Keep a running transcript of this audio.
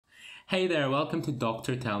Hey there, welcome to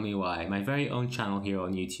Doctor Tell Me Why, my very own channel here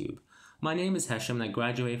on YouTube. My name is Hesham and I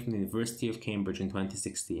graduated from the University of Cambridge in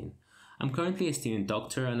 2016. I'm currently a student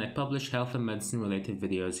doctor and I publish health and medicine related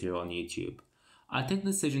videos here on YouTube. I took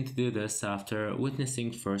the decision to do this after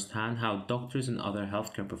witnessing firsthand how doctors and other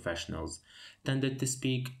healthcare professionals tended to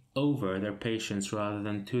speak over their patients rather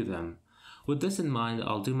than to them. With this in mind,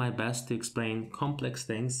 I'll do my best to explain complex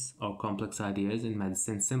things or complex ideas in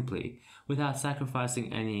medicine simply, without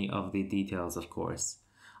sacrificing any of the details, of course.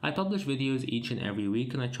 I publish videos each and every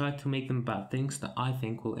week and I try to make them about things that I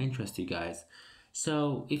think will interest you guys.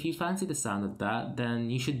 So if you fancy the sound of that, then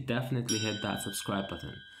you should definitely hit that subscribe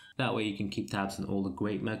button. That way you can keep tabs on all the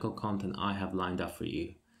great medical content I have lined up for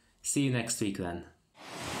you. See you next week then.